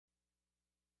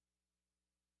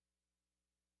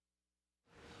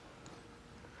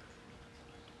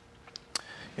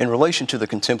In relation to the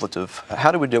contemplative,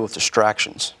 how do we deal with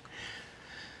distractions?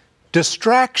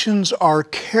 Distractions are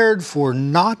cared for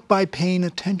not by paying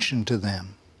attention to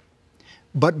them,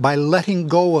 but by letting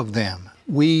go of them.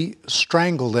 We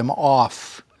strangle them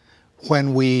off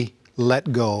when we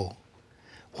let go.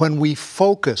 When we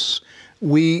focus,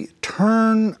 we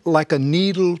turn like a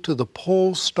needle to the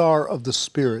pole star of the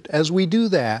Spirit. As we do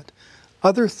that,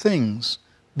 other things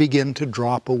begin to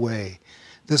drop away.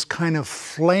 This kind of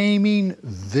flaming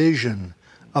vision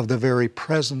of the very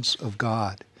presence of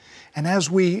God. And as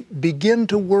we begin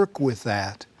to work with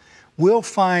that, we'll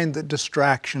find that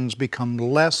distractions become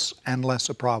less and less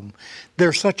a problem.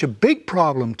 They're such a big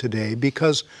problem today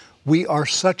because we are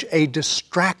such a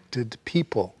distracted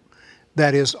people.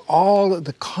 That is all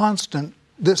the constant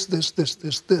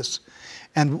this.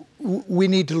 And we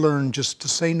need to learn just to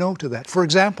say no to that. For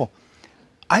example,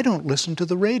 I don't listen to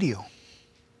the radio.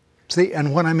 See,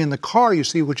 and when I'm in the car, you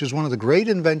see, which is one of the great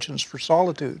inventions for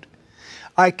solitude,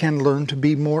 I can learn to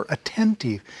be more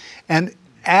attentive. And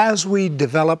as we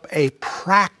develop a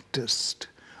practiced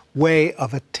way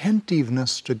of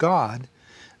attentiveness to God,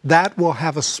 that will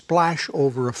have a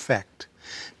splashover effect.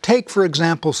 Take, for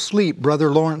example, sleep.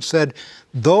 Brother Lawrence said,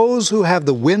 those who have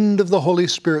the wind of the Holy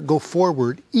Spirit go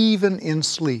forward even in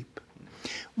sleep.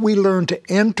 We learn to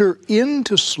enter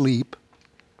into sleep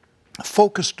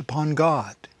focused upon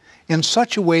God in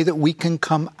such a way that we can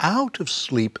come out of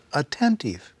sleep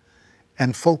attentive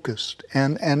and focused.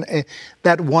 And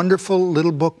that wonderful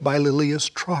little book by Lilias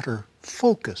Trotter,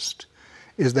 Focused,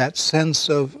 is that sense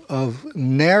of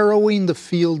narrowing the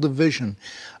field of vision.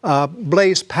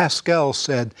 Blaise Pascal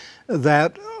said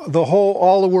that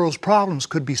all the world's problems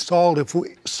could be solved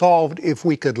if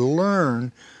we could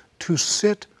learn to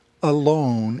sit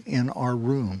alone in our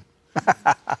room.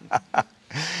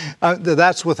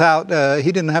 That's without,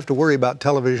 he didn't have to worry about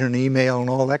television, email, and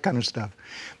all that kind of stuff.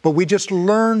 But we just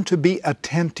learn to be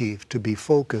attentive, to be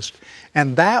focused,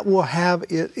 and that will have,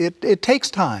 it takes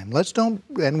time.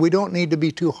 And we don't need to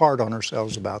be too hard on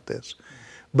ourselves about this.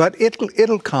 But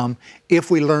it'll come if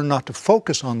we learn not to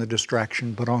focus on the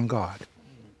distraction, but on God.